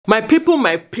My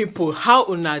people, how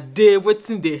una dey?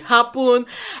 Wetin dey happen?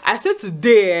 I said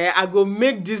today I go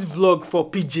make this vlog for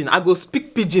Pidgin. I go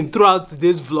speak Pidgin throughout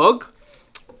today's vlog.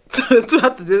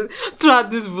 throughout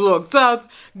this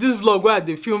vlog where I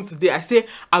dey film today. I say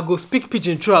I go speak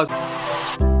Pidgin throughout.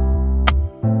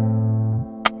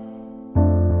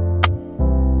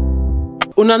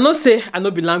 Una know say I no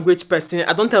be language person.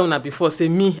 I don't tell una before say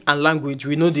me and language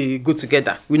we know they go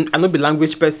together. I no be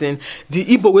language person. The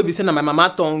Igbo wey be saying na my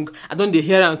mama tongue. I don't dey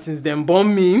hear am since them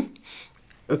born me.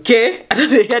 Okay, I don't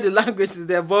dey hear the language since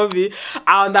they born me.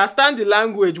 I understand the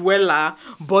language wella,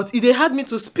 but it dey hard me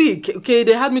to speak. Okay,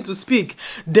 they had me to speak.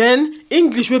 Then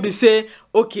English wey be say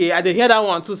okay, I dey hear that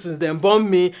one too since them born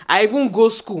me. I even go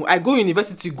school. I go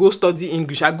university, go study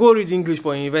English. I go read English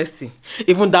for university.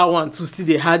 Even that one too still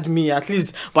they had me at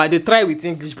least. But I dey try with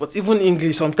English. But even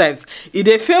English sometimes it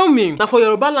dey fail me. Now for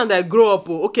Yoruba land I grow up.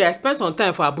 Okay, I spent some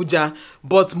time for Abuja,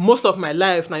 but most of my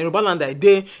life na Yoruba land I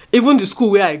dey. Even the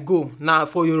school where I go now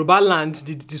for Yoruba land,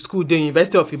 the school, the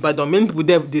University of Ibadan. Many people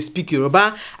there they speak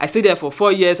Yoruba. I stayed there for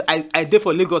 4 years. I did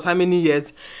for Lagos how many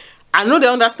years? I know they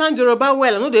understand Yoruba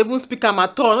well. I know they even speak am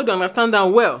at all. I know they understand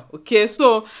them well. Okay,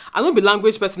 so I know be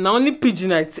language person. Now only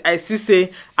Pidgin I see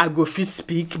say I go fit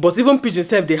speak, but even Pidgin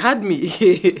self they had me.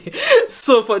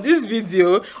 So for this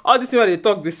video, all this thing what they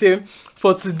talk the same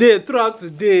for today, throughout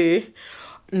today.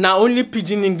 Now only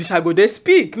Pidgin English I go they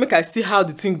speak. Make I see how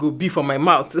the thing go be for my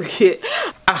mouth. Okay.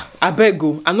 I beg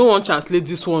go. I no want translate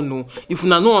this one no. If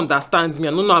una no understand me,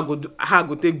 I don't know how I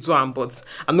go take do am, but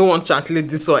I no want translate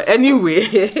this one.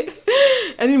 Anyway.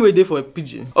 Anyway, they for a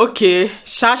Pidgin. Okay,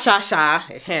 sha. Now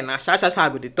sha I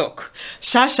go dey talk.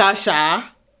 Sha.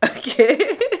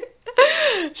 Okay.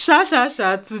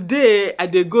 Sha. Today I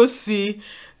dey go see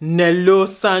Nelo,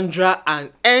 Sandra, and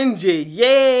NJ.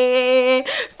 Yay!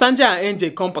 Sandra and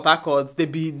NJ come Port Harcourt. They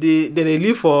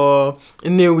live for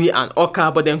Neewer and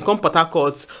Oka, but then come Port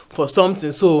Harcourt for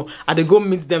something. So I dey go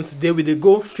meet them today. We dey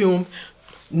go film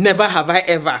Never Have I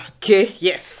Ever. Okay,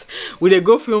 yes, we dey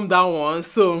go film that one.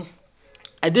 So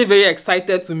I did very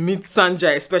excited to meet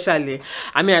Sandra especially.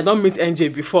 I mean, I don't meet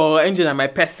NJ before. NJ na my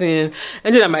person.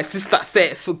 NJ na my sister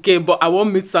self. Okay, but I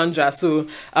won't meet Sandra. So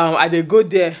I did go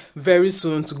there very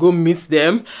soon to go meet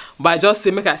them. But I just say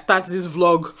make I start this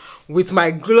vlog with my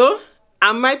glow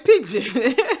and my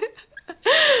Pidgin.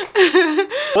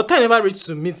 But I never reached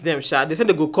to meet them, sha. They said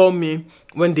they go call me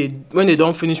when they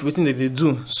don't finish waiting they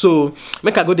do. So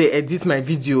make I go there edit my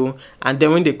video, and then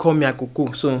when they call me I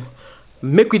go. So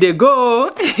make we dey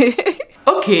go.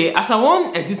 Okay, as I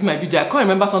want edit my video, I can't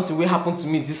remember something wey happened to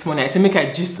me this morning. I say make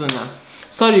I gist una.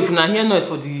 Sorry if una hear noise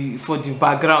for the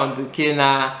background. Okay,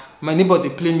 na my neighbor dey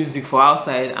play music for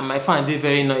outside and my fan dey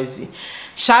very noisy.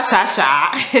 Sha.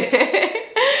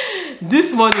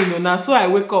 This morning, now so I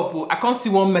wake up, I can't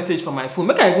see one message from my phone.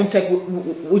 Make I even check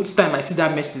which time I see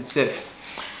that message itself.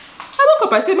 I woke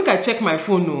up, I say make I check my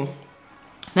phone. No,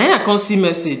 now I can't see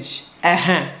message.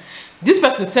 This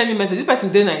person sent me message. This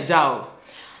person did Nigeria.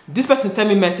 This person sent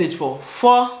me message for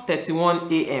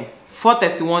 4:31 a.m.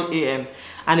 4:31 a.m.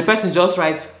 and the person just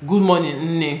writes good morning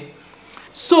nne.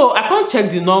 So I can't check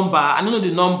the number. I don't know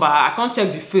the number. I can't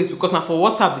check the face because now for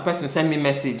WhatsApp the person sent me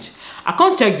message. I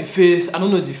can't check the face. I don't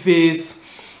know the face,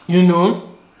 you know.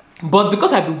 But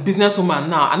because I be businesswoman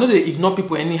now, I know they ignore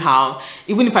people anyhow.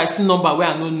 Even if I see number where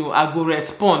I don't know, I go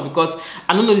respond because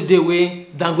I don't know the day where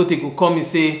Dangote go come and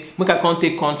say make I can't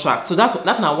take contract. So that's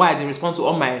now why I respond to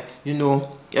all my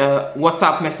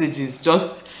WhatsApp messages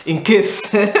just in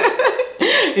case.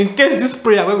 In case this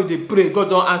prayer where we dey pray, God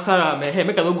don't answer am. Hey,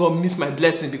 make I not go miss my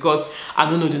blessing because I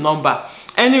don't know the number.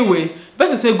 Anyway,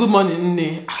 person say good morning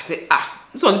nne. I say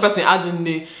this one the person add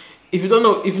nne. If you don't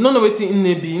know what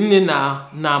nne be, nne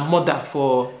na mother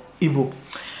for Igbo.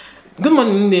 Good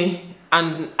morning nne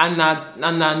and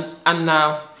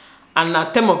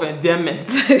na term of endearment.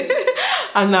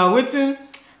 And now waiting.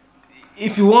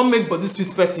 If you want make body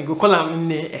sweet person, go call am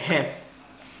nne.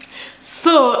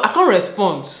 So I can't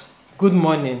respond. Good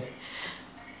morning.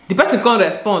 The person can't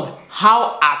respond.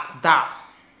 How art thou?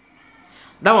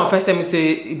 That one first time me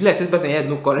say, bless this person here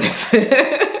no correct.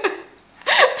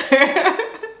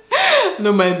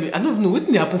 No mind me. I don't know what's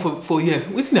in the happen for here.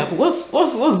 What's in the happen? What's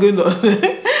going on?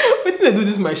 What's in they do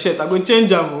this my shirt? I go change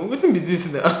them. What's in be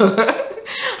this now?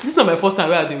 This is not my first time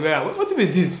where I wear. What's be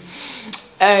this?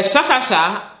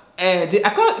 Sha. The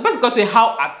person can say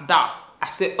how art thou?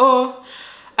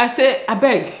 I say I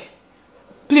beg.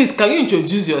 Please, can you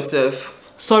introduce yourself?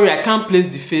 Sorry, I can't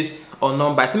place the face or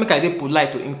number. I say make I dey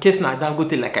polite in case na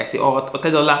Dangote like I say or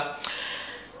 $10.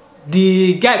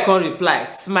 The guy can't reply,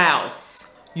 smiles.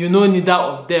 You know neither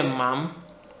of them, ma'am.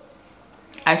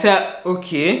 I said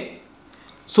okay.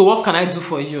 So what can I do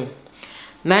for you?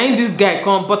 Now in this guy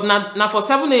come, but now for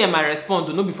 7 a.m. I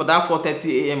respond, no be for that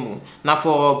 4:30 a.m. Now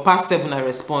for past 7 I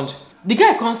respond. The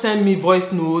guy can't send me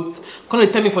voice notes,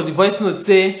 can't tell me for the voice note,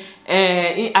 say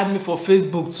he add me for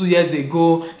Facebook 2 years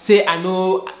ago, say I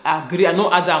know agree, I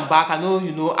know add am back, I know,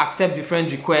 you know, accept the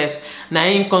friend request. Now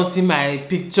he can't see my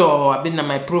picture, I've been on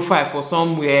my profile for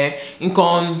somewhere, he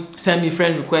can't send me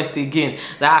friend request again.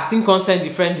 That I still can't send the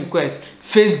friend request.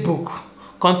 Facebook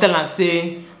can't tell and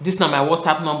say this na my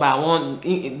WhatsApp number, I want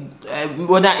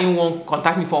whether anyone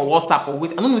contact me for WhatsApp or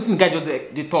with. I don't know if the guy just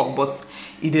they talk, but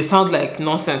it sounds like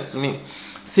nonsense to me.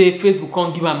 Say Facebook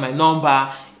can't give him my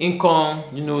number, income,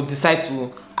 you know, decide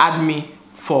to add me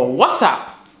for WhatsApp.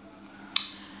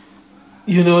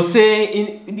 You know,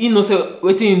 say you know, say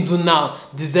wetin him do now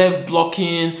deserve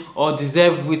blocking or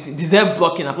deserve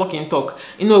blocking. I'm blocking talk.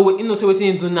 You know, say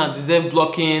wetin him do now deserve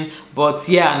blocking. But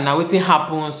yeah, now wetin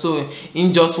happen? So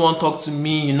him just won't talk to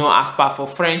me. You know, as per for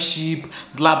friendship,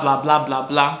 blah blah blah blah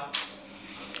blah.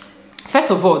 First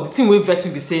of all, the thing wey vex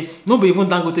me be say no be even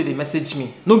Dangote they message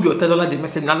me, no be $10 they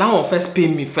message. Now that one first pay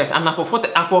me first, and now for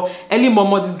early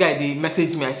momo this guy they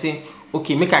message me. I say,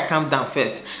 okay, make I calm down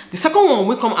first. The second one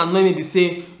will come annoy me be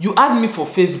say you add me for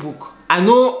Facebook, I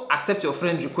no accept your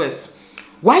friend request.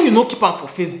 Why you no keep am for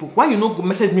Facebook? Why you no go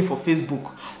message me for Facebook?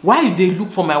 Why you dey look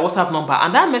for my WhatsApp number?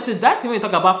 And that message, that thing when you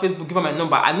talk about Facebook, give her my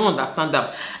number, I no understand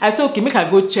that. I say, okay, make I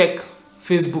go check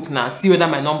Facebook now, see whether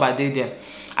my number dey there.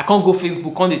 I can't go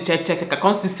Facebook, can't they check. I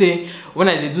can't say when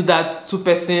I do that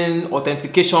 2-person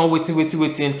authentication,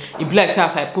 waiting. It be like say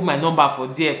as I put my number for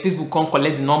there, Facebook can't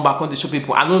collect the number, can't they show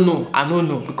people. I don't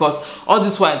know because all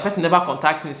this while the person never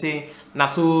contacts me say na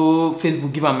so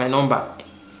Facebook give her my number.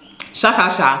 Sha.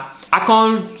 I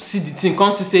can't see the thing,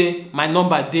 can't see say my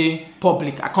number dey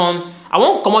public. I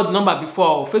won't come out the number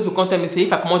before. Facebook can't tell me say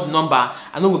if I come out the number,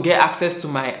 I no go get access to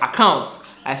my account.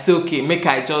 I say okay, make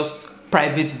I just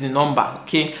private the number.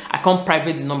 Okay, I can't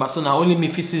private the number, so now only me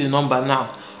fit see the number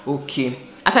now. Okay,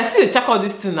 as I see the check all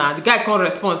this thing now, the guy can't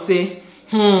respond, say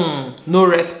no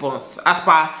response. As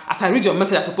I read your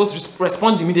message, I supposed to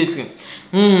respond immediately.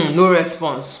 No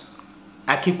response.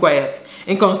 I keep quiet.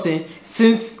 And can say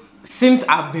since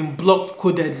I've been blocked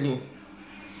codedly.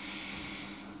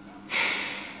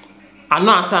 I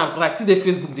know answer because I see the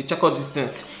Facebook they check all these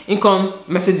things. In can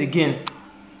message again.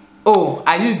 Oh,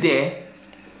 are you there?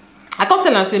 I come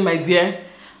tell and say, my dear,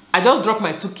 I just dropped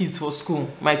my 2 kids for school,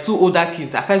 my 2 older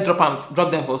kids. I first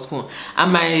drop them for school,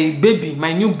 and my baby,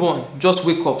 my newborn, just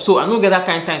wake up. So I don't get that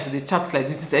kind of time to the chat like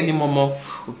this early momo,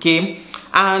 okay?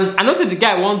 And I know say the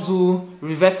guy won't do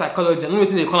reverse psychology. I don't know what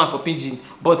they call him for Pidgin,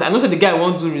 but I know say the guy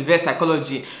won't do reverse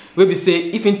psychology. Where we say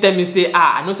if he tell me say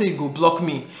I know say you go block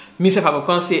me. Me self I go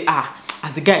come say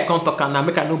as the guy can't talk and now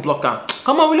make I no block him.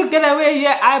 Come on, will you get away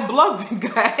here? I blocked the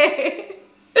guy.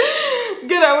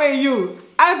 Get away, you!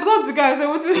 I blocked the guy. I said,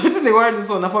 what's they worry this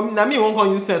one? Now for me, now me won't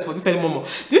call you sense for this anymore.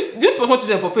 This was what you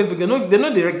did for Facebook. They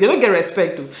don't get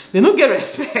respect. They don't get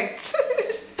respect.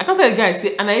 I can't tell the guy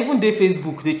say, and I even did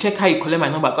Facebook. They check how you collect my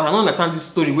number because I don't understand this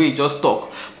story where you just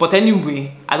talk. But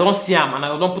anyway, I don't see him and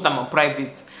I don't put him on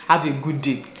private. Have a good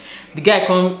day. The guy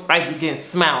come right again,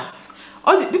 smiles.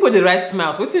 All the people they write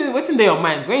smiles. What's in their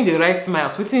mind when they write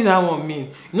smiles? What's in that one mean?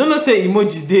 You no say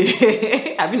emoji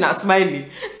day. I mean a smiley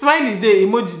day,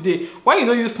 emoji day. Why you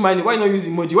don't use smiley? Why you don't use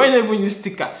emoji? Why you don't even use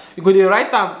sticker? You go they write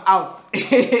them out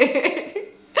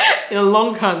in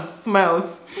long hand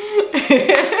smiles.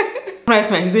 Price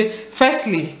man, he say,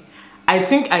 firstly, I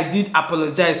think I did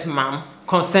apologize, ma'am,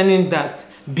 concerning that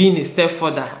being a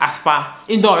stepfather. As per,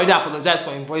 he don't already apologize for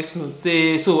his voice note.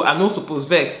 Say so I'm not supposed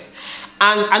vex.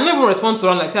 And I don't even respond to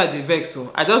her like say I did vex,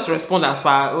 so I just respond as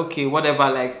far okay, whatever,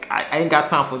 like I ain't got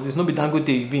time for this, no be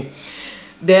Dangote you be.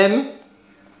 Then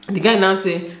the guy now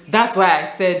say, that's why I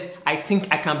said I think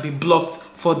I can be blocked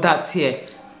for that here,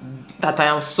 that I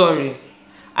am sorry.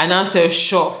 I now say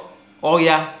sure, oh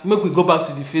yeah, make we go back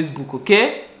to the Facebook,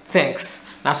 okay? Thanks.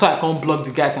 Now so I can't block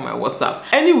the guy from my WhatsApp.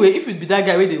 Anyway, if it be that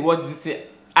guy where they watch this thing,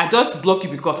 I just block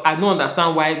you because I don't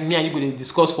understand why me and you go to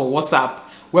discuss for WhatsApp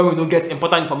when we don't get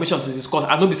important information to discuss.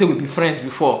 I know we say we be friends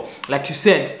before. Like you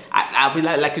said, I'll be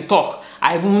like you talk.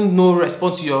 I even no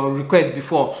respond to your request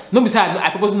before. No be say I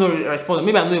propose no respond.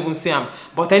 Maybe I don't even say them.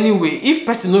 But anyway, if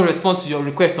person no respond to your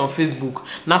request on Facebook,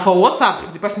 now for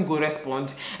WhatsApp the person go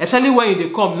respond. Especially when they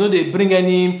come, no they bring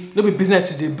any, no be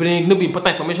business you they bring, no be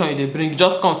important information you they bring. You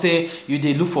just come say you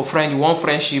they look for friend, you want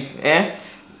friendship.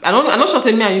 I'm not sure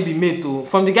say me and you be made to.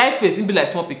 From the guy face, it be like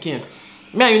small pikin.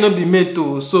 Me and you not be made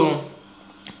to. So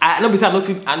I know say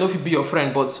I know if you be your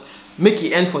friend, but make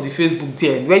it end for the Facebook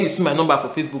there. Where you see my number for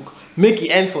Facebook, make it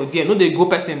end for there. No, they go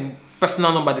person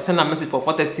personal number, they send a message for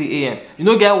 4:30 a.m. You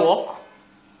know, get work.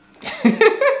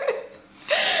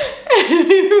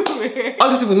 Anyway, all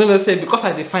these people don't know say because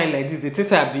I define like this, they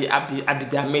think I be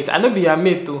their mate. I don't be your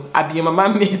mate though. I be your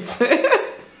mama mate.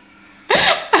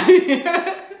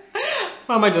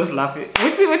 Mama just laughing.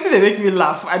 Wait till they make me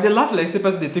laugh. I just laugh like the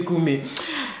person they tickle me.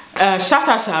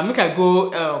 Sha. Make I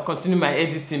go continue my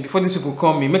editing before these people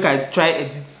call me. Make I try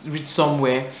edit reach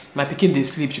somewhere. My pikin they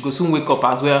sleep. She go soon wake up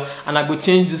as well, and I go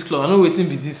change this clothes. I know waiting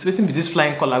be this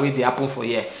flying color way they happen for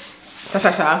here.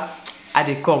 Sha. I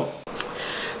they come.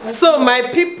 So my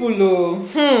people, look.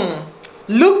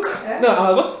 No,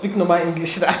 I was speak normal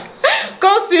English now.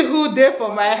 Come see who there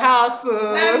for my house.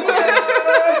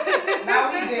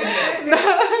 Now we there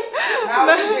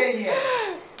here.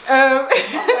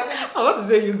 I want to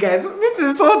say you guys, this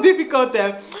is so difficult.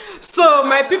 So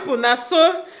my people now,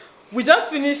 so we just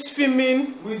finished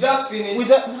filming. We just finished.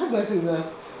 How do I say that?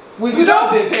 We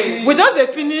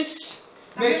just finished.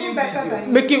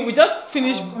 We just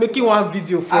finished making one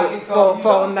video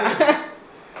for now.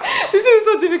 This is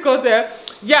so difficult.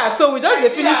 Yeah, so we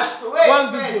just finished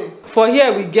one video. For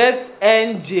here we get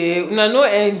NJ. No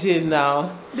NJ now.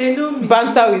 They know me.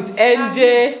 Banter with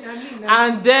NJ.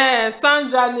 And then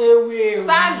Sandra Neewer.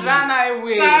 Sandra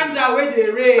where they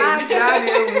rain.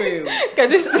 Can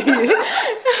they see? You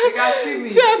can see me.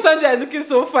 See how Sandra is looking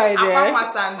so fine there.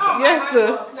 Sandra. Yes, sir.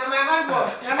 Now my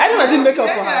handwork. I didn't make up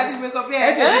for her. I did makeup.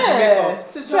 Yeah.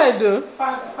 She tried though.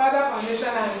 Father foundation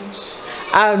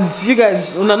and you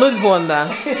guys, una know this one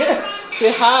now.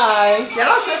 Say hi. You're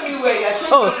not showing me where you're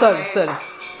showing. Oh, sorry.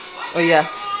 Oh yeah.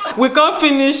 We don't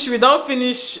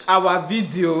finish our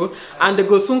video and they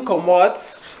go soon come out,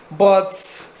 but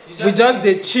we just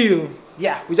they chill.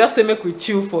 Yeah, we just say make we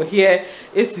chill for here.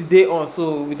 It's the day on,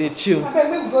 so we they chill.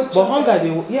 But hunger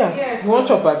they yes, we want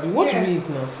chop abi. What we eat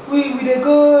now? We they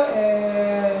go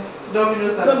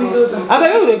Domino's. I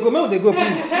beg we they go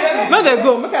please. Make they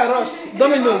go, make I rush.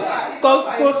 Domino's, Cold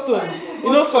Stone.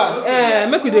 You know far.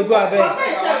 Make we they go abeg.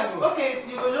 Okay,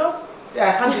 you will just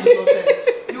I can't do nonsense.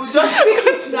 You will just speak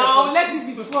it now. Let it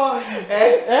be fun.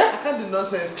 I can't do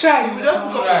nonsense. Try. You will just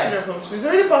pick up material from school. It's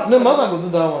already possible. No, I'm not going to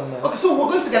do that one now. Okay, so we're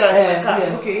going together in my car.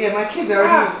 Yeah. Okay, yeah, my kids are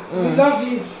already. We love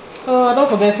you. Oh, I don't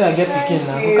forget say I get picking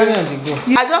now. How can I go?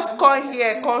 I just come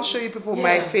here, come show you people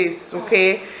my face,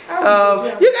 okay?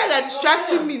 You guys are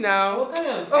distracting me now.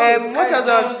 What else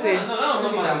do I say?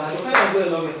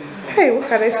 Hey, what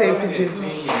can I say in Pidgin?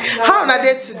 How on a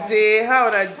day today? How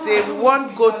on a day? We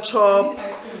want go chop.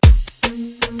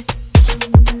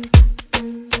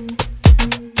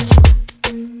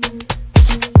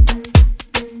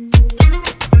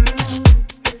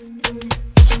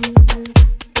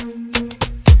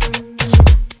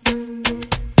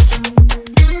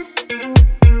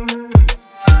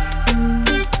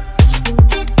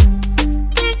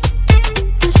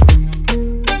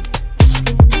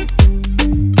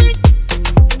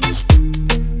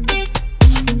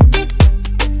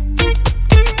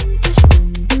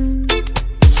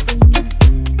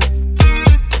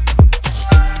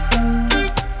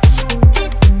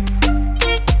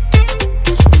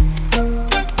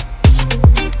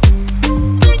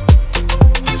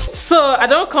 So I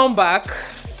don't come back,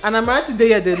 and I'm right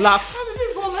today. They laugh.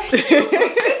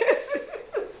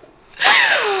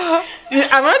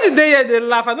 I'm right today. They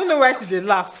laugh. I don't know why they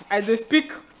laugh. I they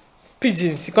speak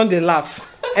Pidgin. She can't. They laugh.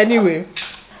 Anyway,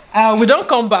 we don't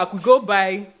come back. We go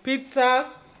buy pizza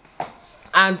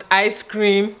and ice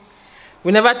cream.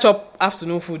 We never chop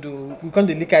afternoon food. We can't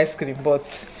lick ice cream,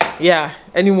 but yeah,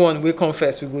 anyone will come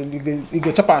first. We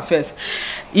go chop our first.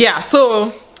 Yeah.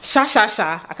 So. Sha.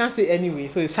 I can't say anyway,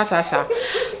 so it's sha.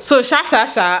 So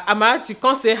sha. I'm actually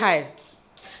can't say hi.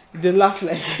 They laugh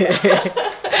like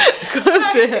can't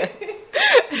say hi.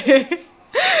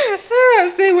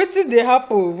 Say what did they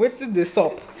happen? What did they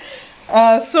sup?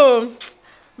 So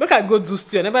make I go do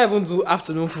stew. I never even do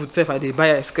afternoon food. Say if I did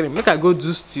buy ice cream, make I go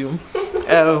do stew.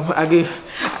 Again,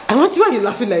 I want you. Why you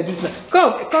laughing like this now?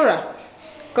 Come, KORA.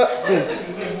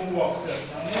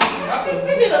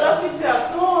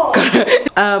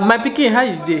 My pikin, how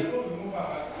you dey?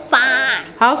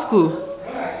 Fine. How school?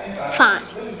 Fine.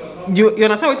 You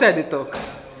understand what I dey talk?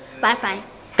 Bye.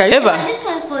 Can you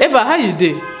Eva, how you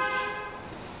dey?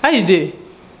 How you dey?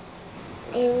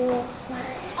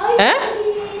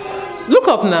 Look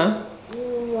up now.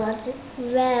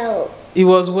 It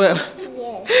was well.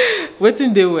 Yes.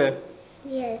 Wetin dey well?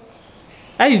 Yes.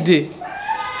 How you dey?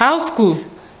 How school?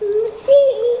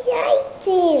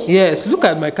 Yes, look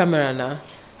at my camera now.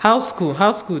 How school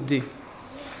dey?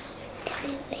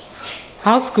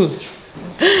 How school?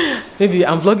 Maybe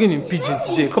I'm vlogging in Pidgin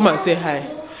today. Come and say hi.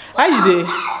 How you dey?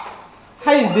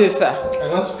 How you doing, sir? I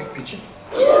don't speak Pidgin.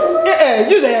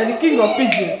 You are the king of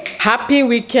Pidgin. Happy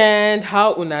weekend.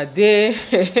 How una day?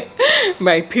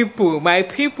 my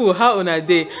people, how una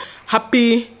day?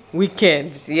 Happy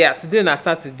weekend. Yeah, today na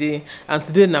Saturday and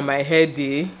today na my hair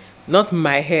day. Not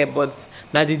my hair, but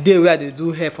na the day where I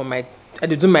do hair for my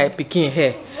do my pikin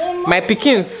hair. My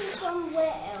pikins.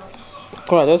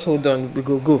 Kora, just hold on, we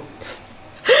go.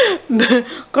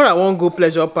 Kora won't go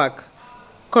pleasure park.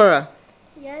 Kora.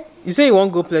 Yes. You say you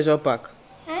won't go pleasure park.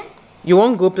 Eh? You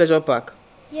won't go pleasure park.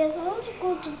 Yes, I want to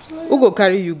go to play. Who go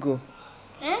carry you go?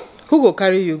 Eh? Who go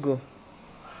carry you go?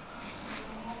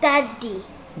 Daddy.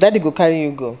 Daddy go carry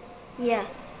you go. Yeah.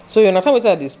 So you understand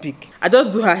what they speak? I just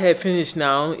do her hair finish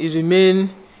now. It remain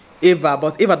Eva,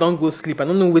 but Eva don't go sleep. I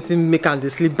don't know wetin make am dey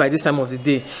sleep by this time of the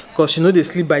day, cause she know they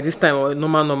sleep by this time or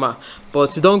normal. But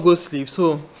she don't go sleep,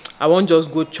 so I won't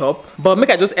just go chop. But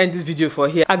make I just end this video for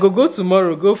here. I go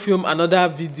tomorrow, go film another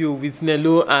video with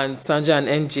Nelo and Sandra and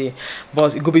NJ.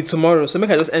 But it go be tomorrow, so make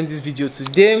I just end this video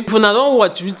today. If una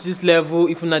don't reach this level,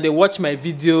 if una dey watch my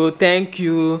video, thank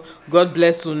you. God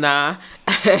bless una.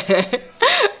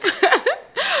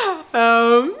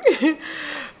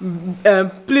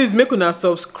 Please make una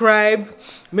subscribe,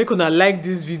 make una like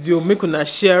this video, make una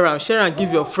share and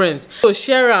give your friends. So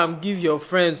share and give your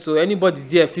friends, so anybody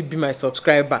there fit be my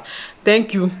subscriber.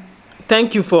 Thank you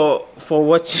for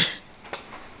watching.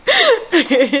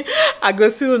 I go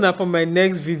see una for my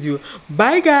next video.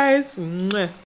 Bye guys.